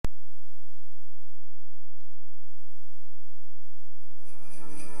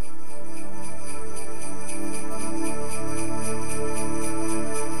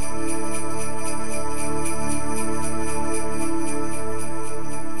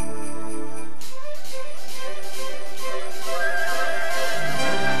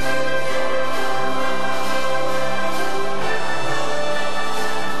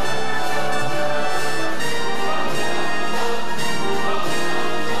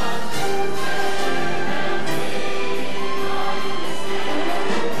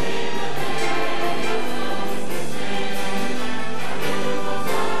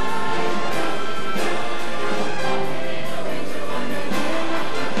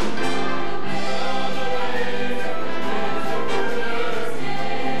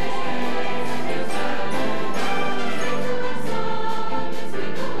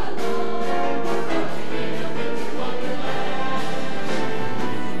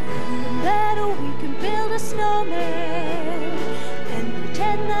build a snowman and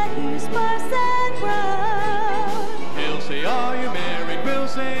pretend that he's Parson Brown. He'll say, are you married? We'll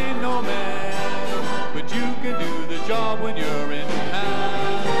say, no man, but you can do the job when you're in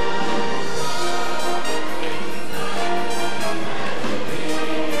town.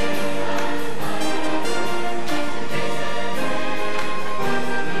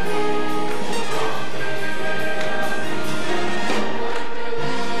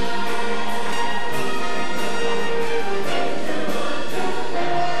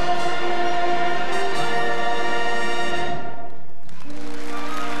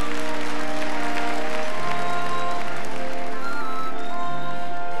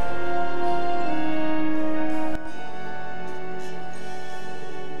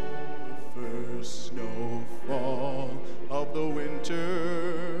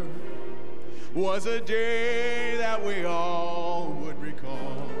 Was a day that we all would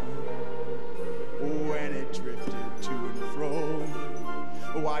recall, when it drifted to and fro.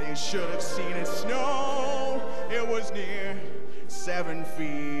 Why, you should have seen it snow. It was near 7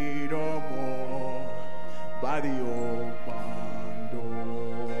 feet or more by the old barn door.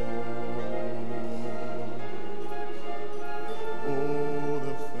 Oh,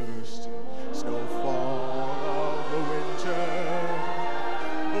 the first snowfall of the winter.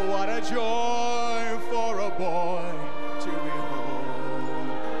 What a joy for a boy to behold.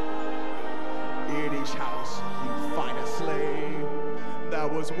 In each house you'd find a sleigh that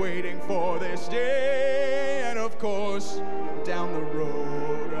was waiting for this day, and of course down the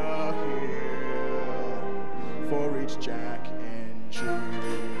road a hill for each Jack and Jill.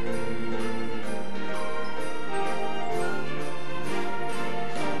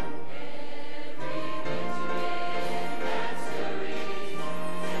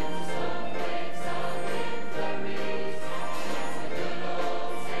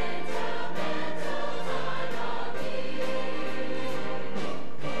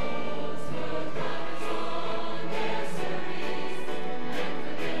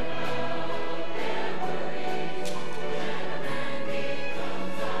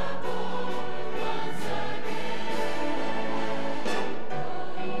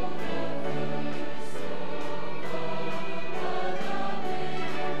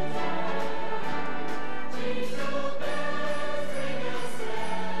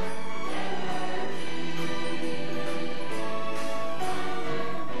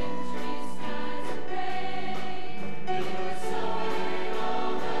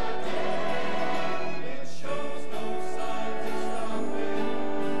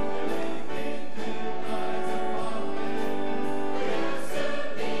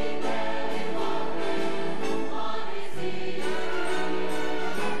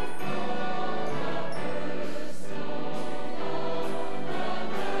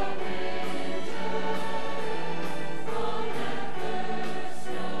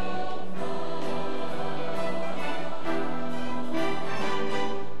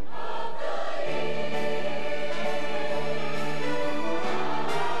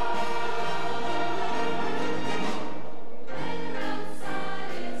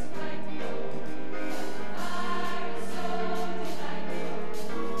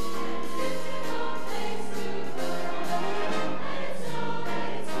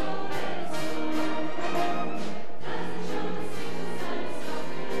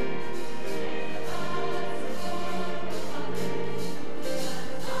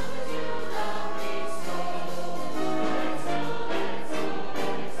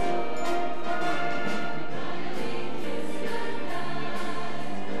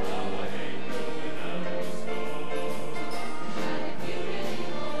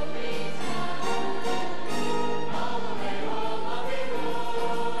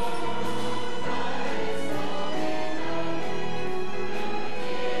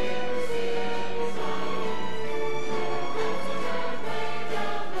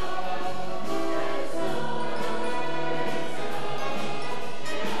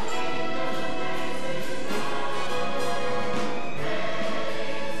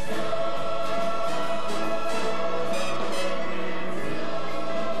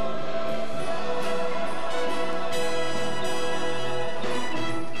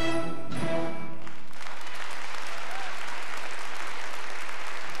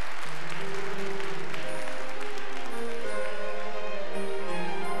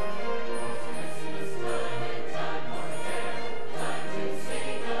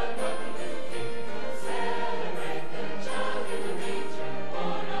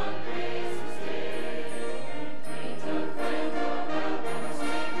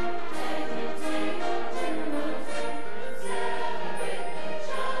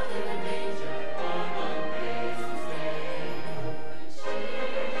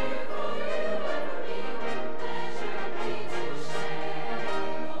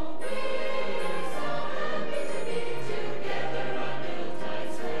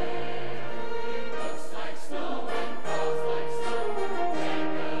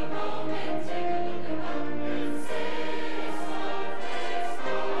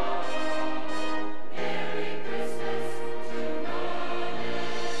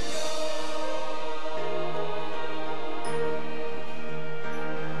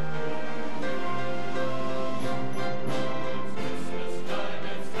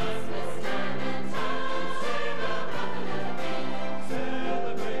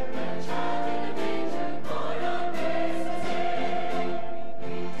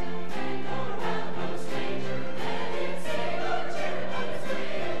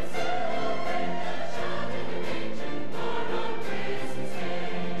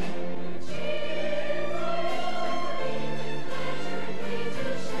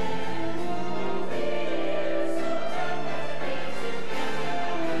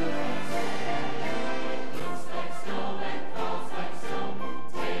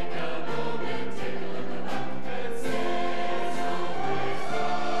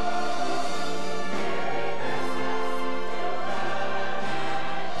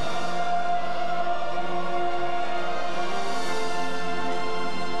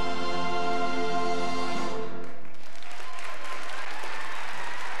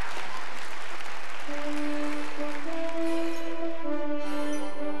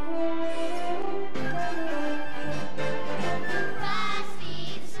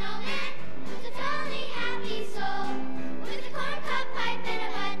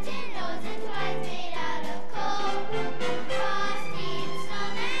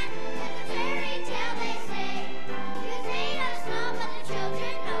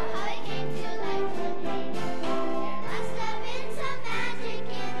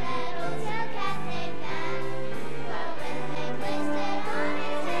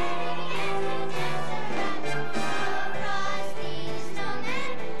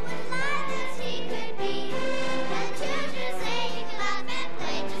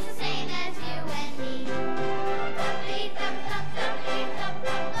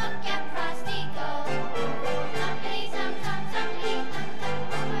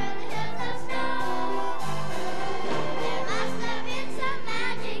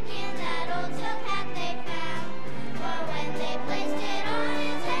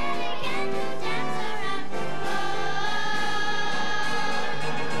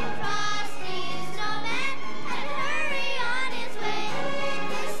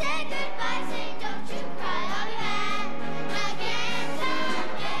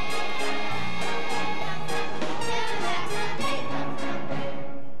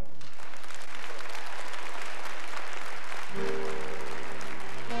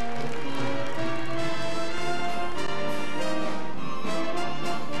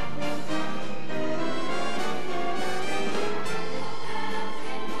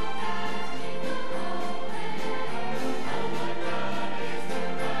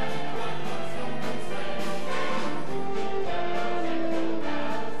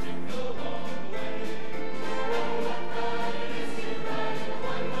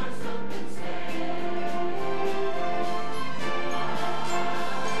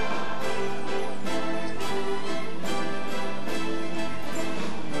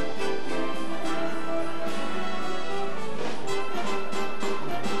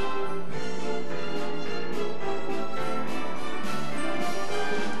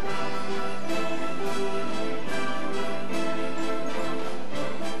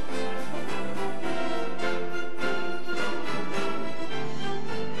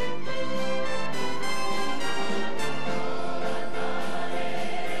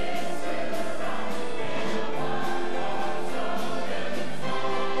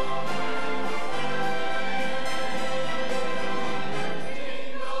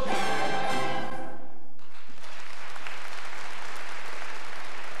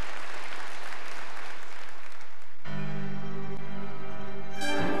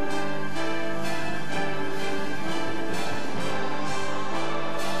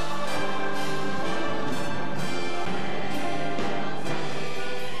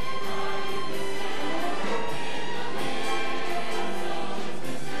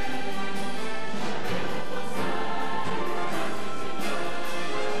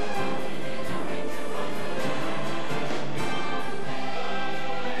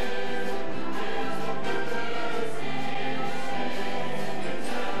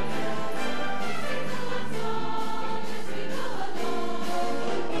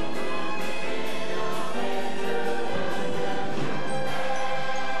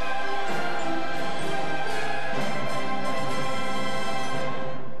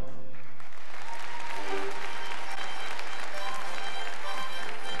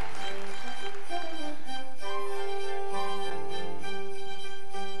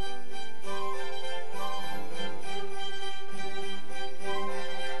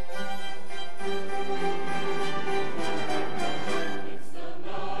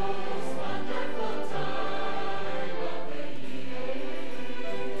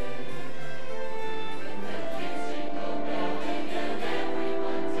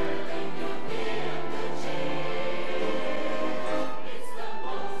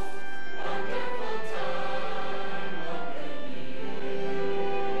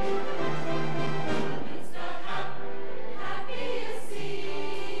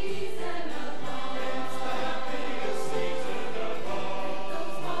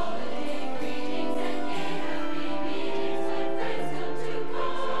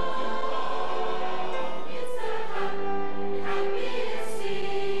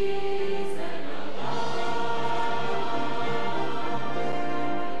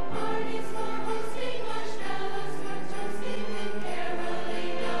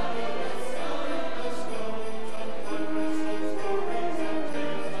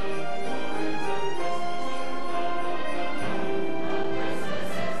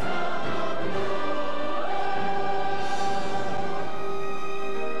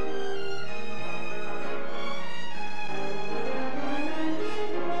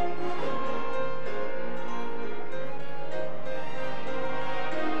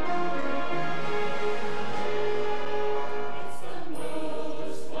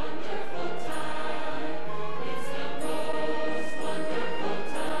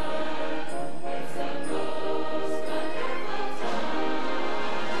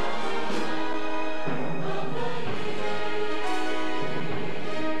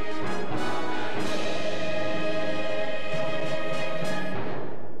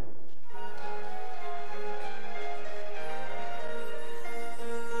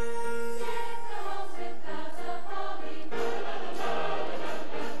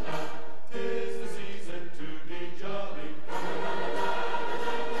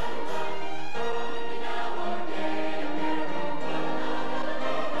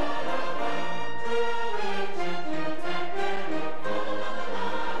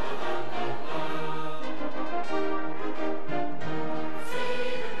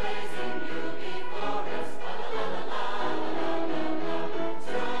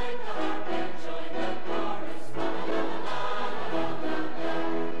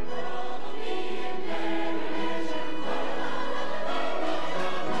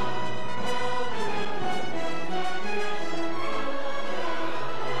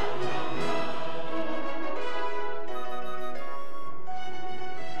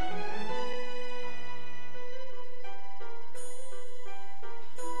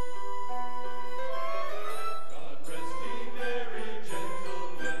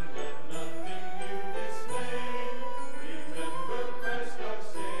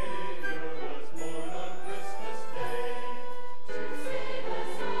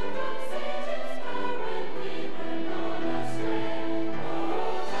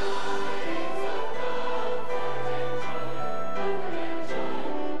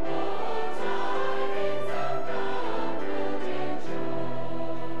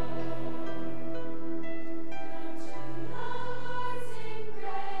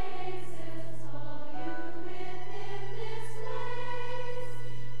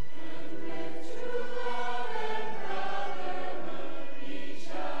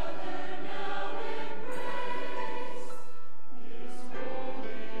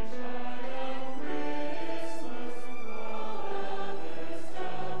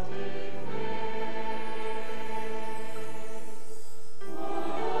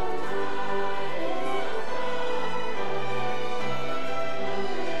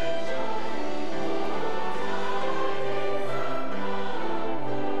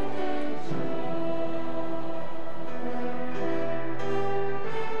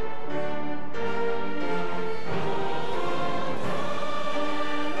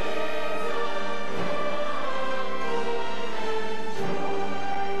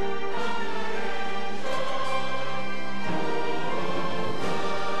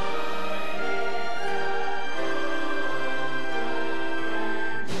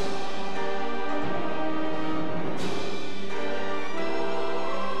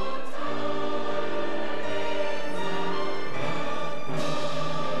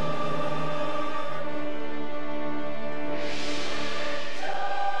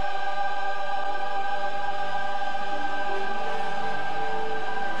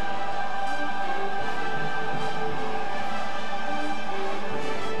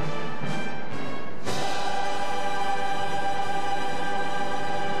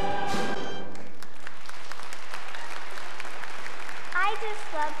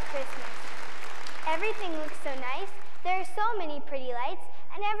 so nice. There are so many pretty lights,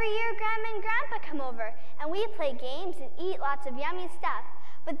 and every year Grandma and Grandpa come over, and we play games and eat lots of yummy stuff.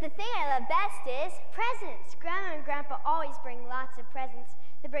 But the thing I love best is presents. Grandma and Grandpa always bring lots of presents.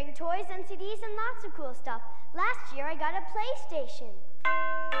 They bring toys and CDs and lots of cool stuff. Last year I got a PlayStation.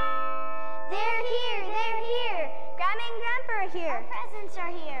 They're here, they're here. Grandma and Grandpa are here. Our presents are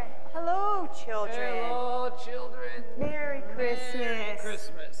here. Hello, children. Hello, children. Merry Christmas. Merry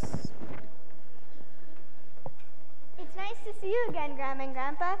Christmas. It's nice to see you again, Grandma and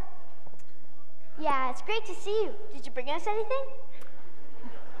Grandpa. Yeah, it's great to see you. Did you bring us anything?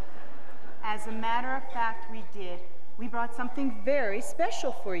 As a matter of fact, we did. We brought something very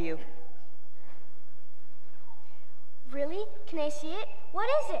special for you. Really? Can I see it? What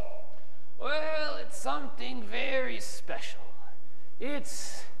is it? Well, it's something very special.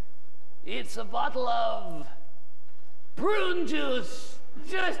 It's a bottle of prune juice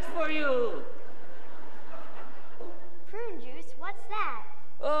just for you. Prune juice? What's that?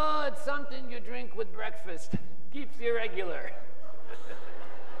 Oh, it's something you drink with breakfast. Keeps you regular.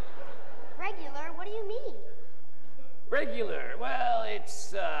 Regular? What do you mean? Regular? Well,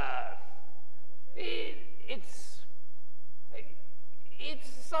 it's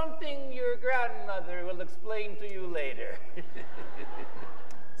something your grandmother will explain to you later.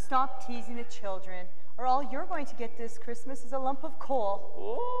 Stop teasing the children, or all you're going to get this Christmas is a lump of coal.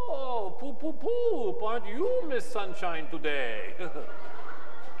 Oh, poop, aren't you Miss Sunshine today? Come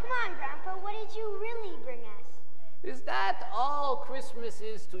on, Grandpa, what did you really bring us? Is that all Christmas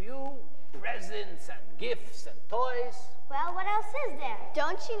is to you? Presents and gifts and toys? Well, what else is there?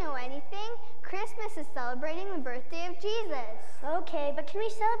 Don't you know anything? Christmas is celebrating the birthday of Jesus. Okay, but can we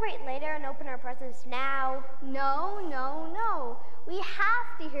celebrate later and open our presents now? No. We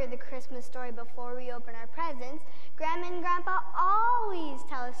have to hear the Christmas story before we open our presents. Grandma and Grandpa always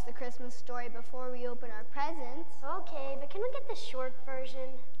tell us the Christmas story before we open our presents. Okay, but can we get the short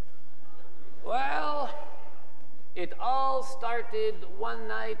version? Well, it all started one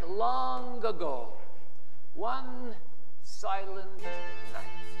night long ago. One silent night.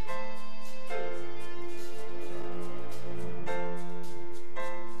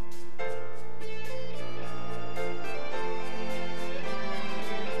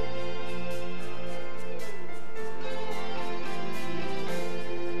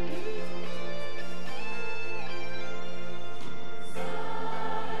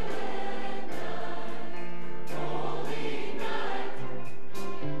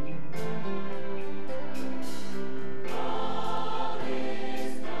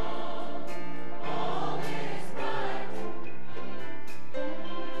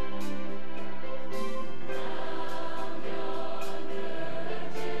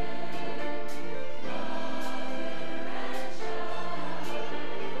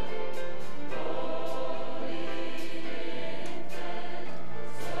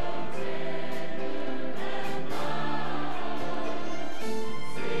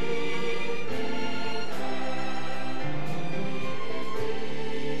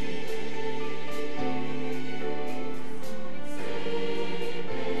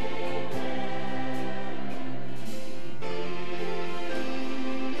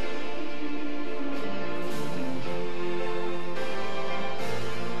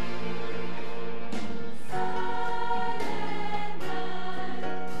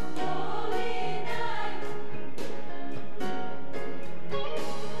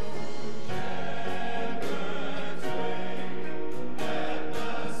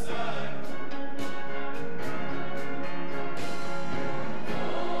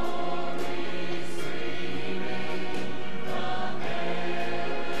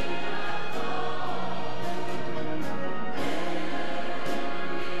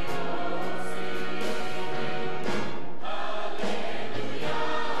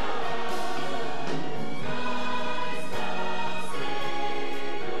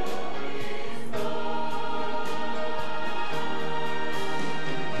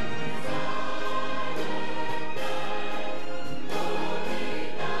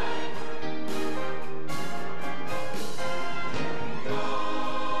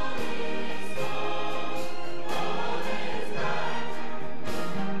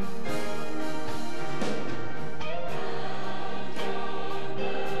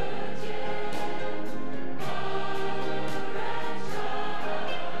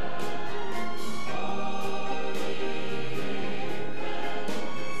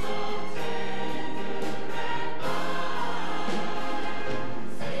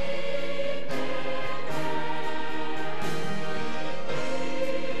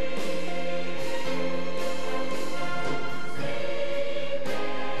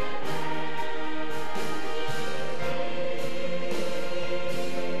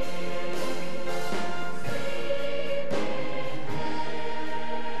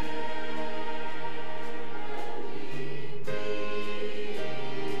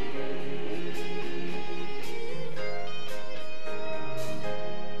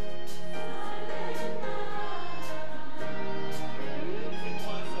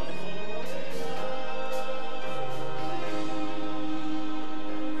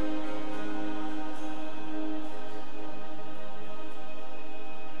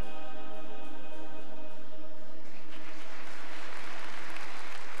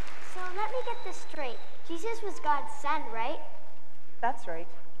 let me get this straight. Jesus was God's son, right? That's right.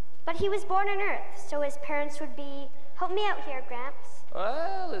 But he was born on earth, so his parents would be... Help me out here, Gramps.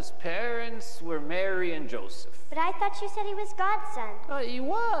 Well, his parents were Mary and Joseph. But I thought you said he was God's son. He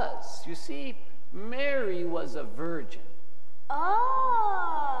was. You see, Mary was a virgin.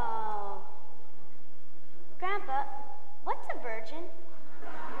 Oh. Grandpa, what's a virgin?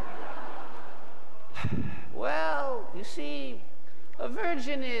 Well, you see, a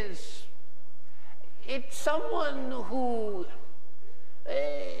virgin is... It's someone who...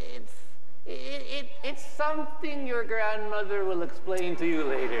 It's something your grandmother will explain to you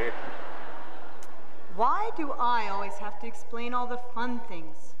later. Why do I always have to explain all the fun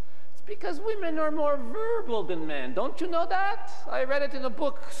things? It's because women are more verbal than men. Don't you know that? I read it in a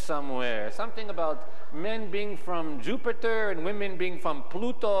book somewhere. Something about men being from Jupiter and women being from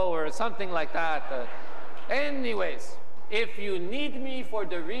Pluto or something like that. Anyways, if you need me for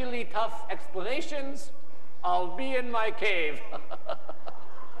the really tough explanations, I'll be in my cave.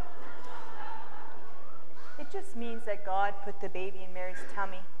 It just means that God put the baby in Mary's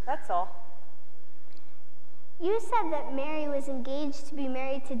tummy. That's all. You said that Mary was engaged to be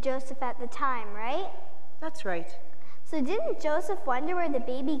married to Joseph at the time, right? That's right. So didn't Joseph wonder where the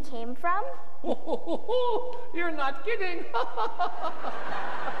baby came from? You're not kidding.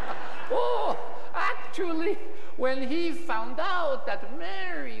 Oh, actually, when he found out that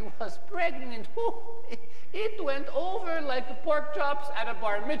Mary was pregnant, it went over like the pork chops at a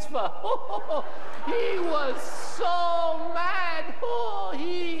bar mitzvah. He was so mad.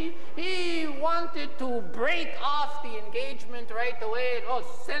 He wanted to break off the engagement right away and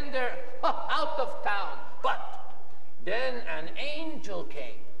send her out of town. But then an angel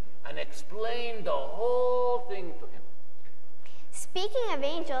came and explained the whole thing to him. Speaking of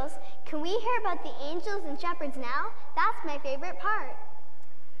angels, can we hear about the angels and shepherds now? That's my favorite part.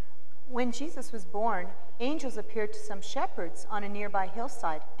 When Jesus was born, angels appeared to some shepherds on a nearby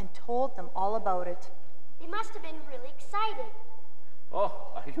hillside and told them all about it. They must have been really excited. Oh,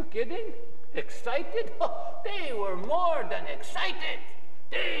 are you kidding? Excited? They were more than excited.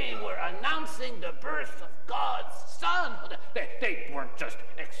 They were announcing the birth of God's Son. They weren't just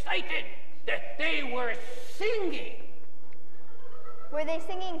excited. They were singing. Were they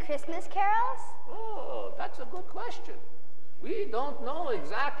singing Christmas carols? Oh, that's a good question. We don't know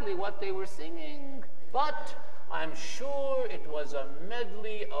exactly what they were singing, but I'm sure it was a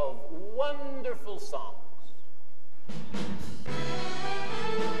medley of wonderful songs.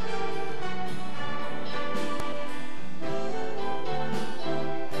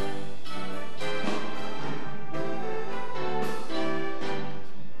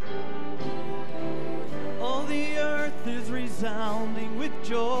 All the earth is resounding with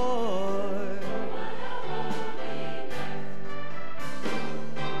joy.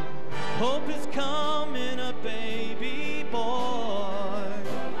 Hope is coming, a baby boy.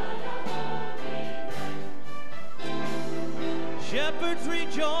 Shepherds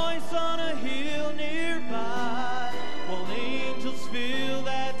rejoice on a hill nearby, while angels fill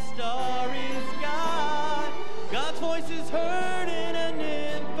that starry sky. God's voice is heard in an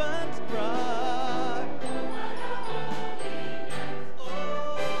infant's cry.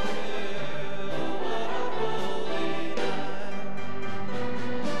 Oh, yeah, what a holy night.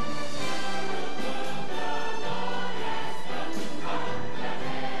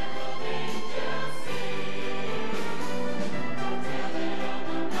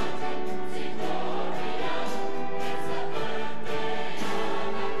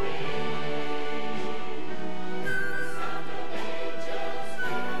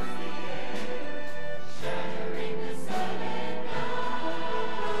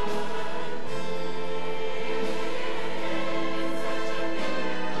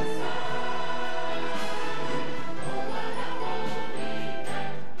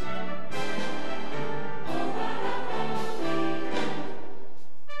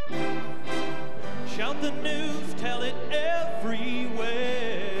 Shout the news, tell it everywhere.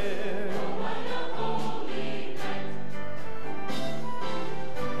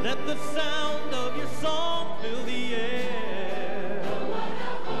 Let the sound of your song fill the air.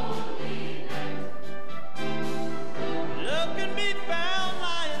 Love can be found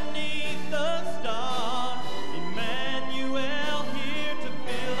lying neath the stars. Emmanuel here to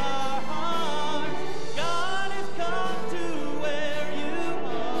fill our hearts. God has come to where you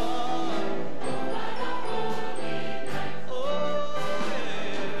are. Oh,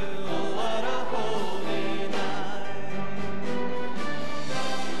 yeah, what a holy night.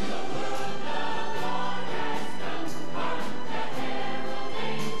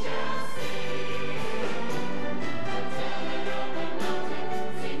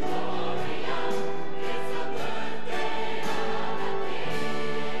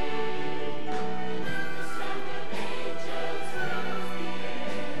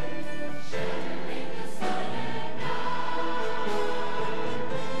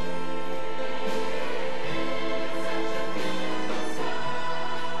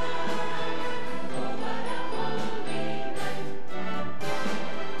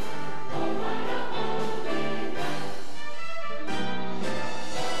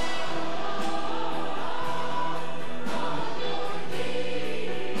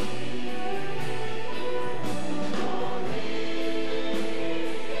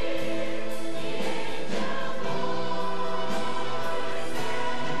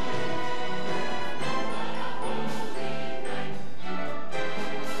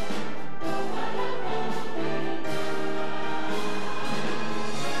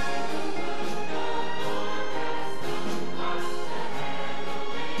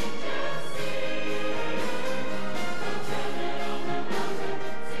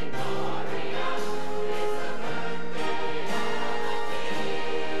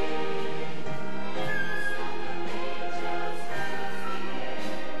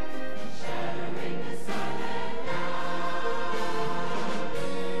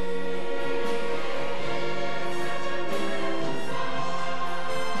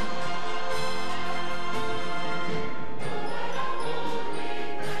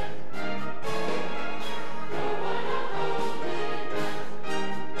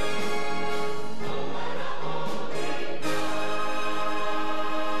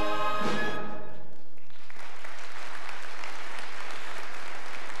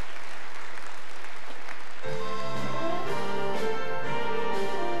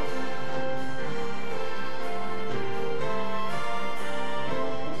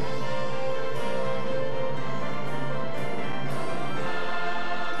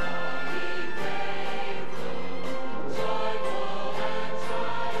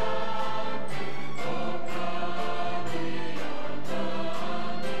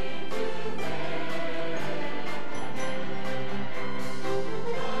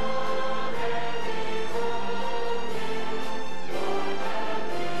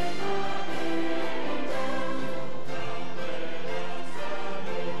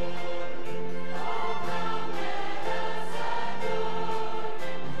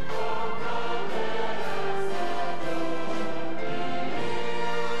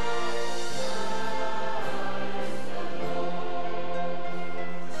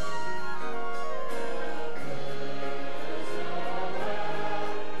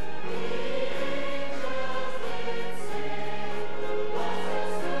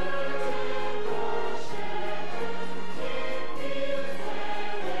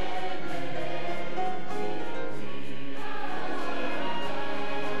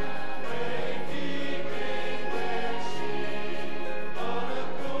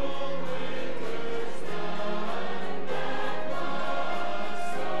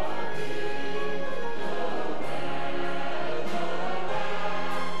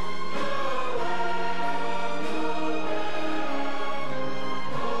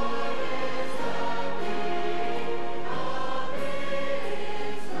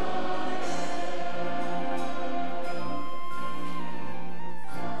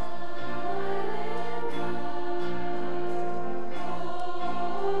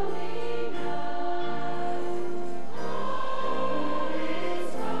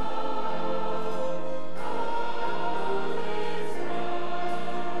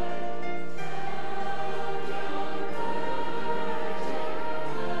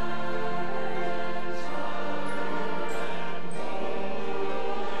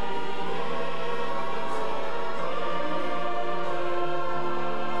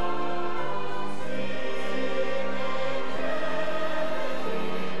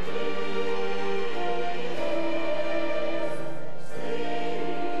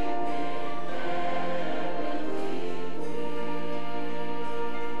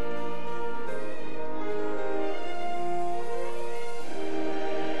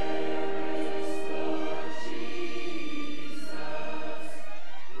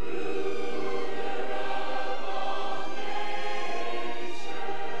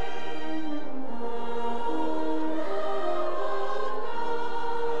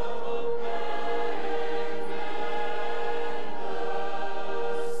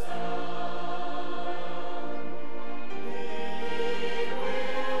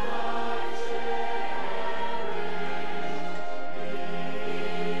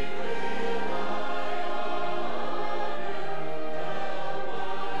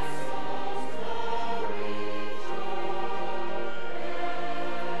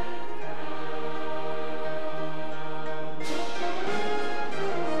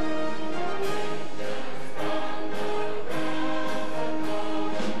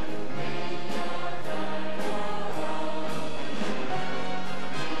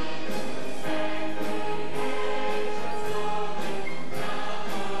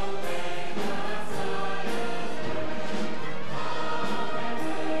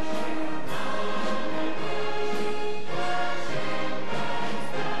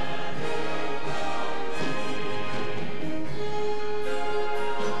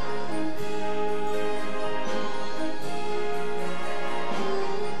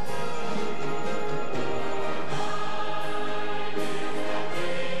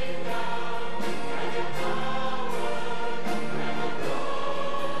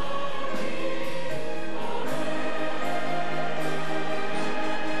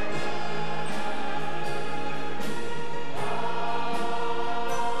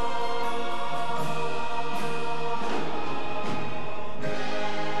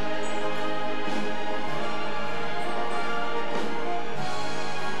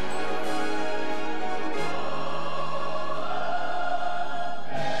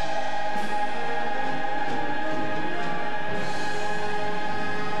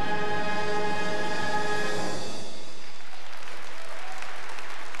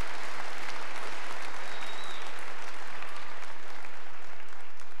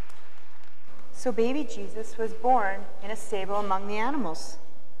 So baby Jesus was born in a stable among the animals.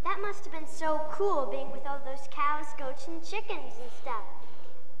 That must have been so cool, being with all those cows, goats, and chickens and stuff.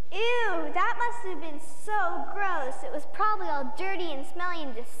 Ew, that must have been so gross. It was probably all dirty and smelly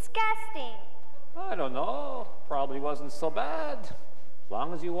and disgusting. I don't know. Probably wasn't so bad. As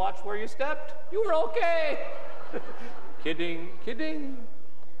long as you watched where you stepped, you were okay. Kidding, kidding.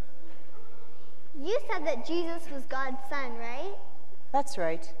 You said that Jesus was God's son, right? That's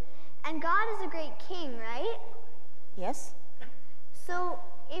right. And God is a great king, right? Yes? So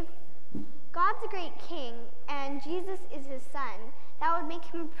if God's a great king and Jesus is his son, that would make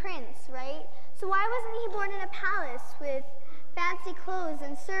him a prince, right? So why wasn't he born in a palace with fancy clothes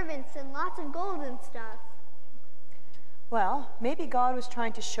and servants and lots of gold and stuff? Well, maybe God was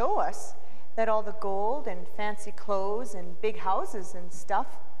trying to show us that all the gold and fancy clothes and big houses and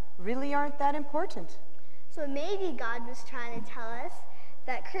stuff really aren't that important. So maybe God was trying to tell us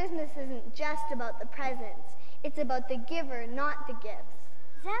that Christmas isn't just about the presents. It's about the giver, not the gifts.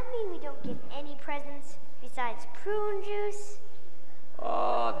 Does that mean we don't get any presents besides prune juice?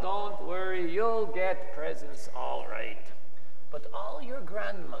 Oh, don't worry. You'll get presents all right. But all your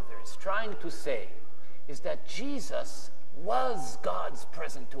grandmother's trying to say is that Jesus was God's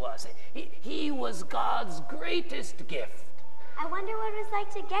present to us. He was God's greatest gift. I wonder what it was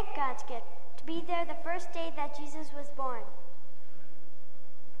like to get God's gift, to be there the first day that Jesus was born.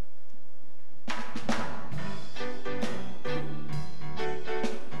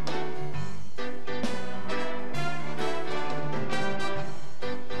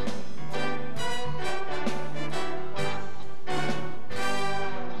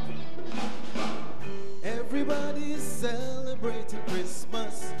 Everybody's celebrating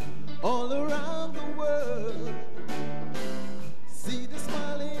Christmas all around the world. See the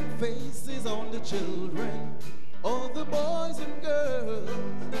smiling faces on the children, all the boys and girls.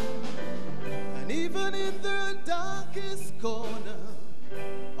 And even in the darkest corner,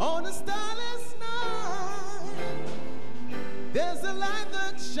 on a starless night, there's a light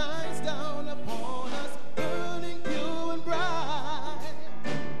that shines down upon us, burning pure and bright.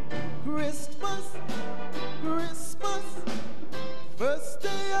 Christmas, Christmas, first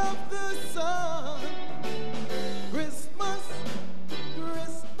day of the sun. Christmas,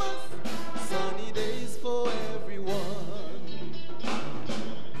 Christmas, sunny days for everyone.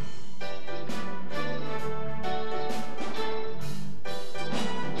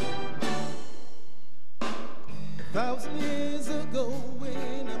 A thousand years ago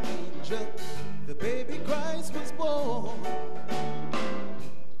in a manger, the baby Christ was born.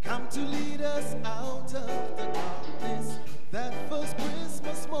 Come to lead us out of the darkness that first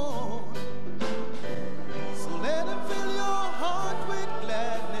Christmas morn. So let him fill your heart with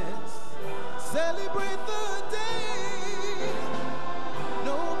gladness. Celebrate the day.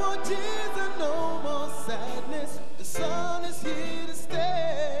 No more tears and no more sadness. The sun is here to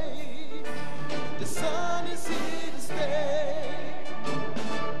stay. The sun is here to stay.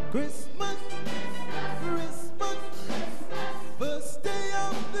 Christmas, Christmas, first day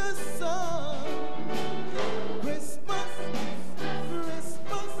of the sun. Christmas,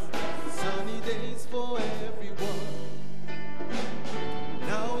 Christmas, sunny days for everyone.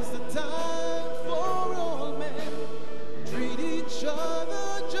 Now's the time for all men. Treat each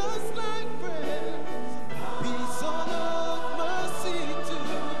other just like friends. Peace on earth, mercy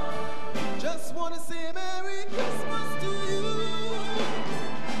too. Just wanna say Merry Christmas to you.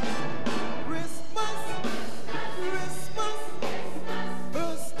 Christmas, Christmas,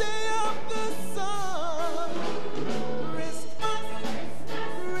 first day of the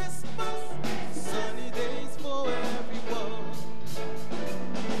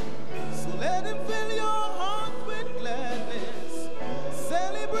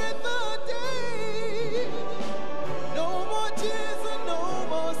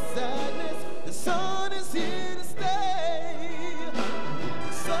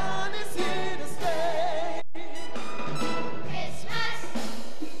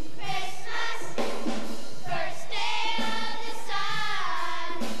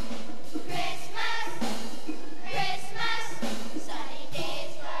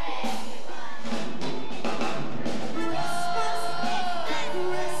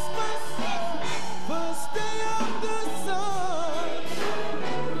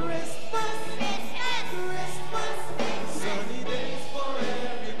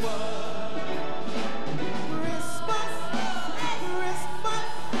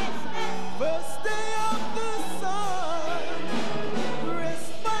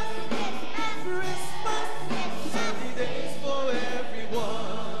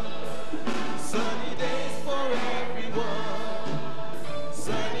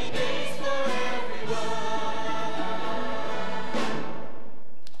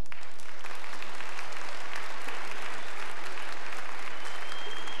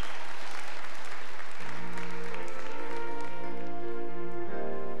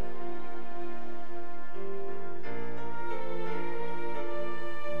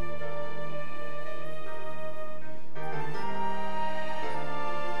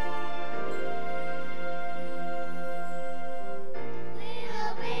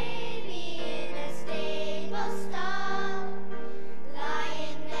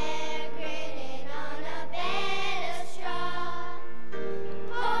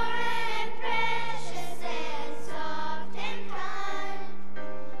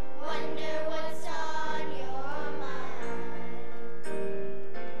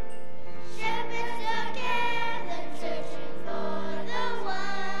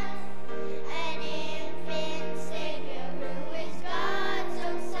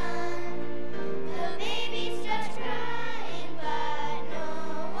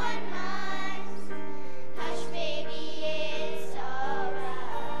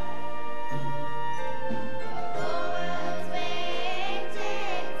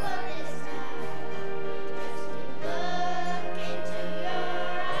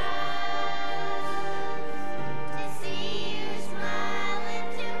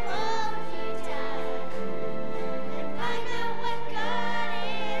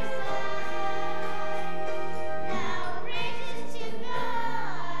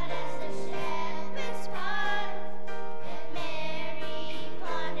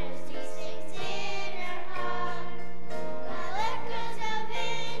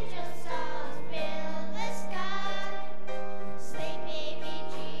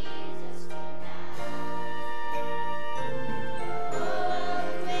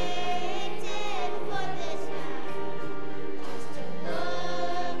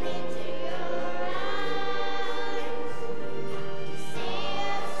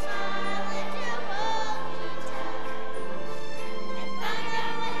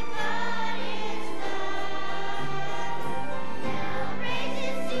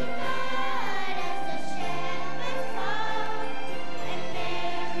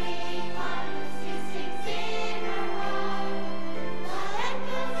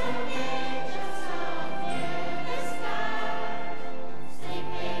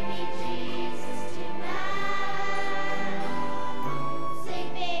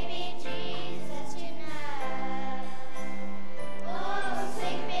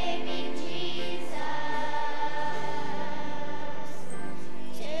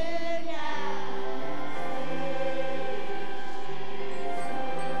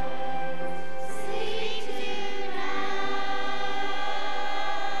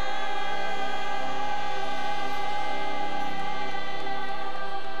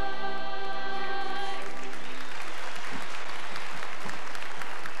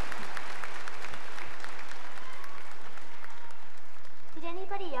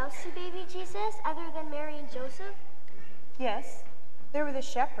Jesus other than Mary and Joseph? Yes, there were the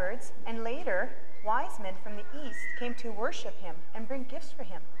shepherds, and later, wise men from the east came to worship him and bring gifts for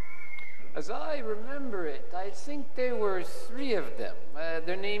him. As I remember it, I think there were 3 of them.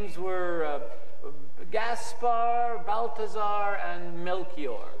 Their names were Gaspar, Balthazar, and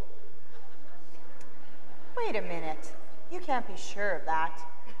Melchior. Wait a minute. You can't be sure of that.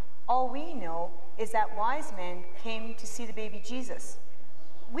 All we know is that wise men came to see the baby Jesus.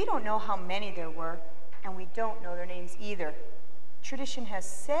 We don't know how many there were, and we don't know their names either. Tradition has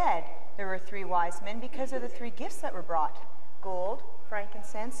said there were 3 wise men because of the 3 gifts that were brought: gold,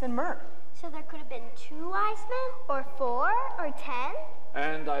 frankincense, and myrrh. So there could have been 2 wise men? Or 4? Or 10?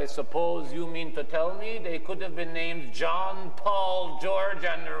 And I suppose you mean to tell me they could have been named John, Paul, George,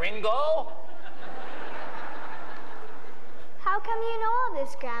 and Ringo? How come you know all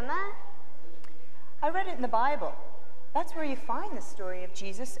this, Grandma? I read it in the Bible. That's where you find the story of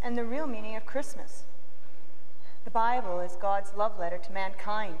Jesus and the real meaning of Christmas. The Bible is God's love letter to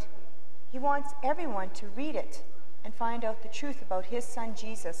mankind. He wants everyone to read it and find out the truth about his son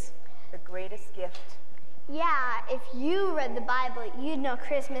Jesus, the greatest gift. Yeah, if you read the Bible, you'd know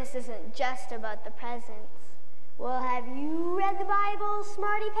Christmas isn't just about the presents. Well, have you read the Bible,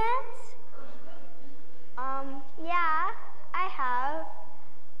 Smarty Pants? Yeah, I have.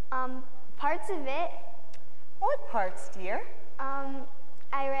 Parts of it. What parts, dear?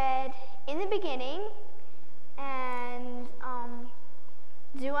 I read in the beginning and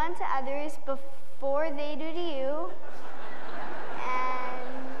do unto others before they do to you.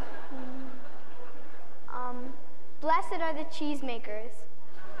 And blessed are the cheesemakers.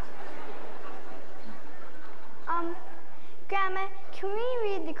 Grandma, can we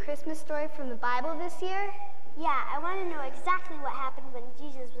read the Christmas story from the Bible this year? Yeah, I want to know exactly what happened when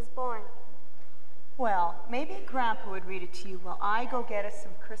Jesus was born. Well, maybe Grandpa would read it to you while I go get us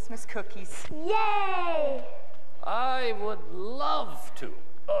some Christmas cookies. Yay! I would love to.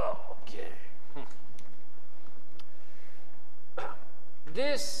 Oh, okay.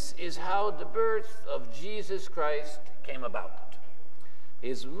 This is how the birth of Jesus Christ came about.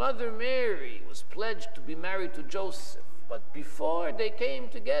 His mother Mary was pledged to be married to Joseph, but before they came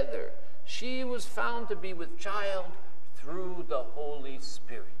together, she was found to be with child through the Holy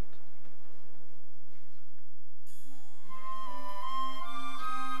Spirit.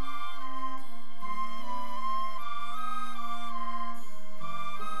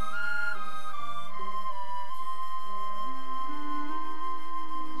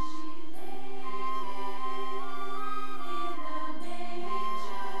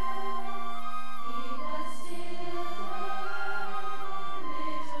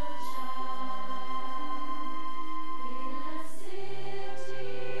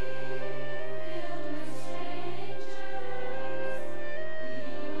 City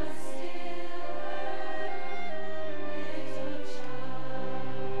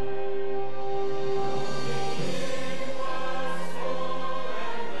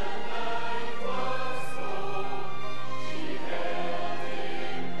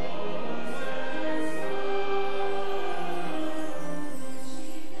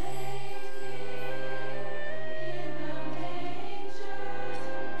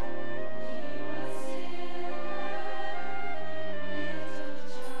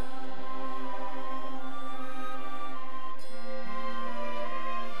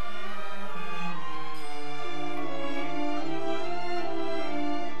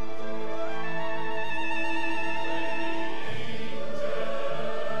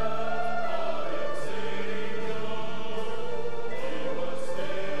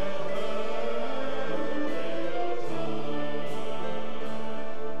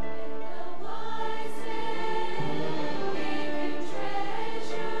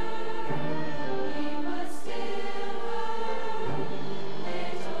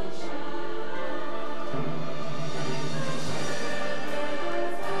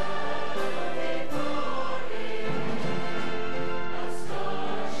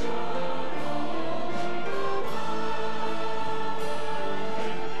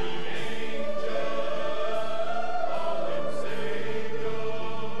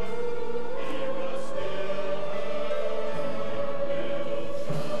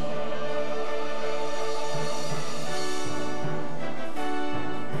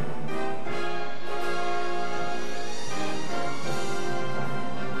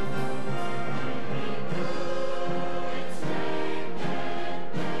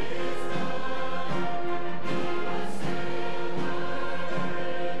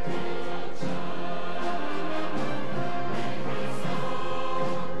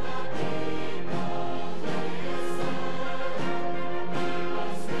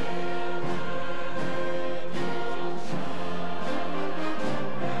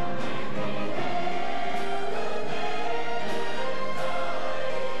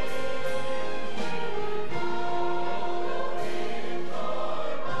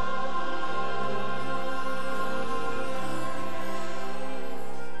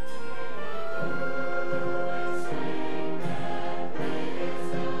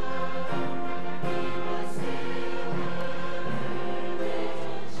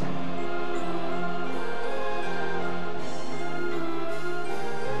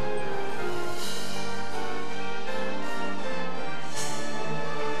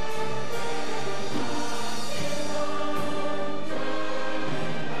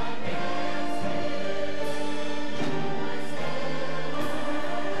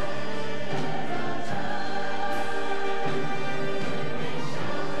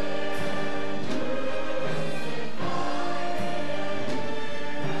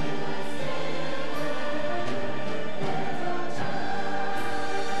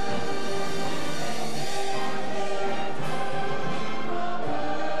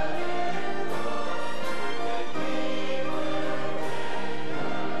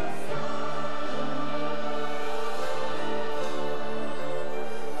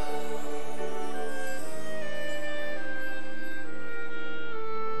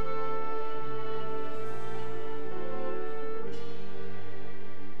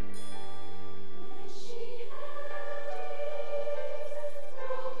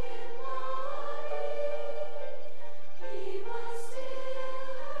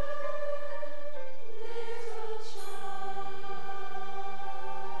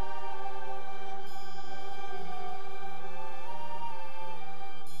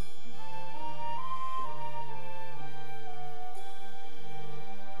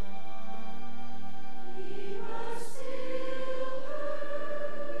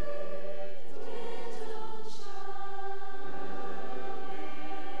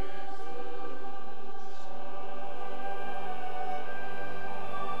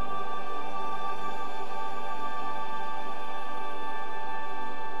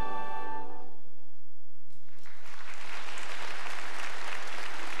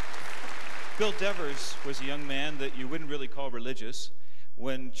Bill Devers was a young man that you wouldn't really call religious.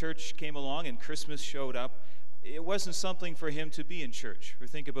 When church came along and Christmas showed up, it wasn't something for him to be in church or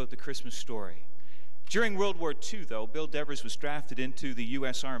think about the Christmas story. During World War II, though, Bill Devers was drafted into the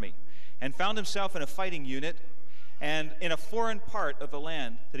U.S. Army and found himself in a fighting unit and in a foreign part of the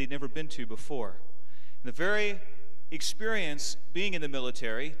land that he'd never been to before. And the very experience being in the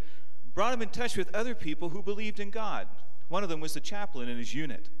military brought him in touch with other people who believed in God. One of them was the chaplain in his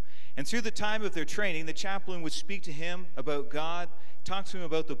unit. And through the time of their training, the chaplain would speak to him about God, talk to him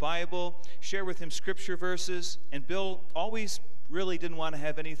about the Bible, share with him scripture verses, and Bill always really didn't want to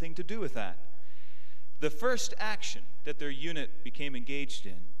have anything to do with that. The first action that their unit became engaged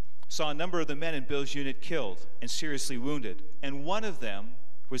in saw a number of the men in Bill's unit killed and seriously wounded, and one of them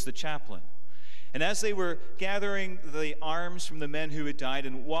was the chaplain. And as they were gathering the arms from the men who had died,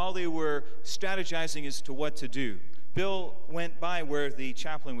 and while they were strategizing as to what to do, Bill went by where the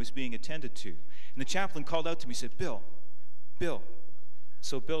chaplain was being attended to. And the chaplain called out to me, said, "Bill, Bill."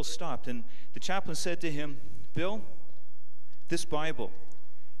 So Bill stopped, and the chaplain said to him, "Bill, this Bible,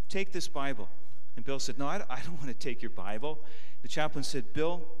 take this Bible." And Bill said, "No, I don't want to take your Bible." The chaplain said,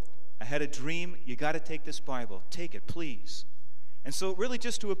 "Bill, I had a dream. You got to take this Bible. Take it, please." And so really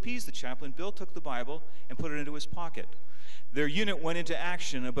just to appease the chaplain, Bill took the Bible and put it into his pocket. Their unit went into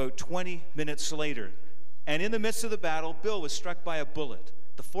action about 20 minutes later. And in the midst of the battle, Bill was struck by a bullet.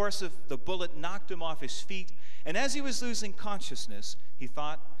 The force of the bullet knocked him off his feet, and as he was losing consciousness, he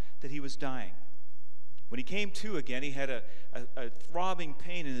thought that he was dying. When he came to again, he had a throbbing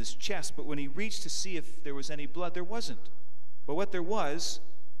pain in his chest, but when he reached to see if there was any blood, there wasn't. But what there was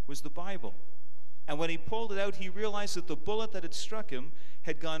the Bible. And when he pulled it out, he realized that the bullet that had struck him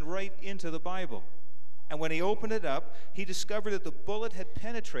had gone right into the Bible. And when he opened it up, he discovered that the bullet had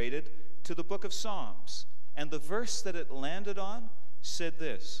penetrated to the book of Psalms. And the verse that it landed on said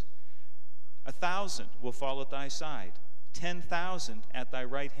this: 1,000 will fall at thy side, 10,000 at thy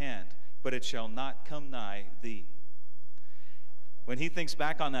right hand, but it shall not come nigh thee. When he thinks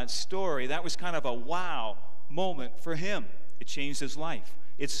back on that story, that was kind of a wow moment for him. It changed his life.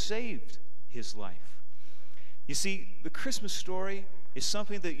 It saved his life. You see, the Christmas story is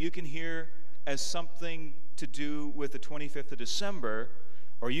something that you can hear as something to do with the 25th of December,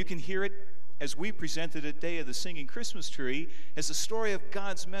 or you can hear it as we presented at Day of the Singing Christmas Tree, as a story of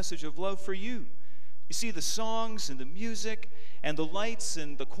God's message of love for you. You see, the songs and the music and the lights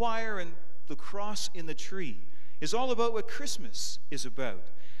and the choir and the cross in the tree is all about what Christmas is about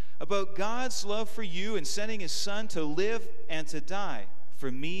God's love for you and sending his Son to live and to die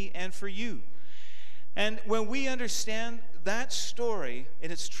for me and for you. And when we understand that story in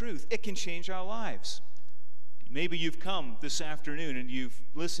its truth, it can change our lives. Maybe you've come this afternoon and you've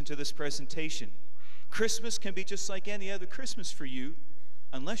listened to this presentation. Christmas can be just like any other Christmas for you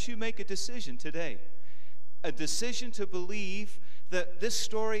unless you make a decision today. A decision to believe that this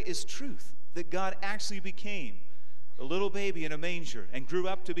story is truth, that God actually became a little baby in a manger and grew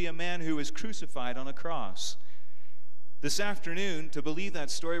up to be a man who was crucified on a cross. This afternoon, to believe that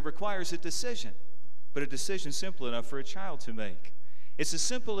story requires a decision, but a decision simple enough for a child to make. It's as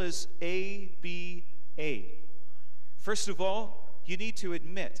simple as A, B, A. First of all, you need to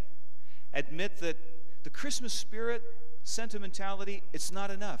admit that the Christmas spirit, sentimentality, it's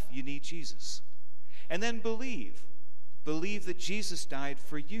not enough. You need Jesus. And then believe that Jesus died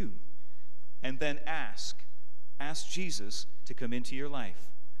for you. And then ask Jesus to come into your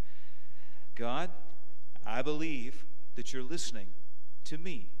life. God, I believe that you're listening to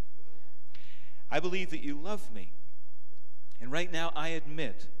me. I believe that you love me. And right now I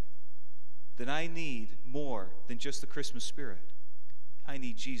admit that I need more than just the Christmas spirit. I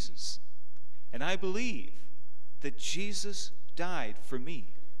need Jesus. And I believe that Jesus died for me.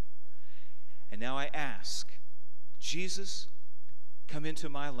 And now I ask, Jesus, come into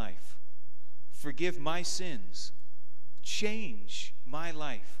my life. Forgive my sins. Change my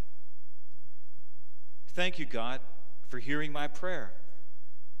life. Thank you, God, for hearing my prayer.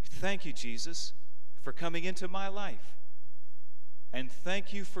 Thank you, Jesus, for coming into my life. And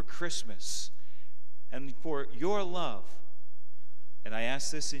thank you for Christmas and for your love. And I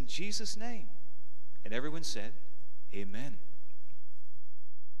ask this in Jesus' name. And everyone said, amen.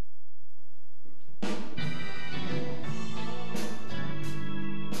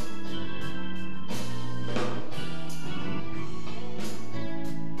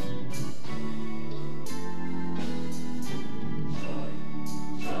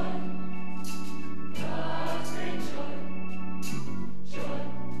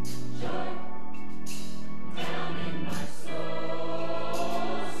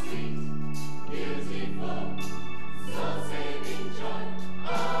 Beautiful, so say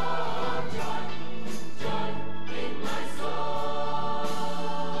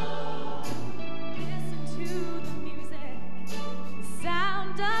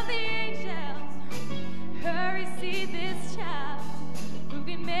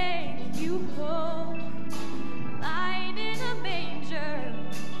home, lying in a manger,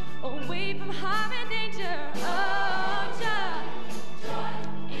 away from harm and danger. Oh, joy, joy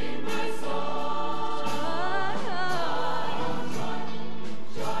in my soul.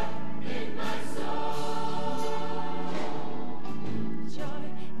 Joy in my soul. Joy,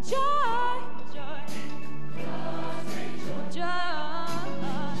 joy, joy, joy, joy.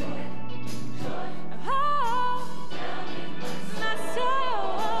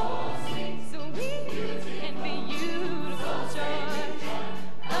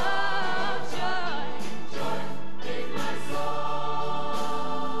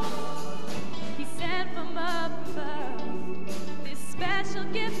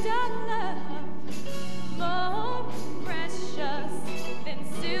 Gift of love, more precious than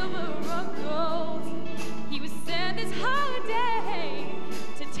silver or gold. He would send his holiday.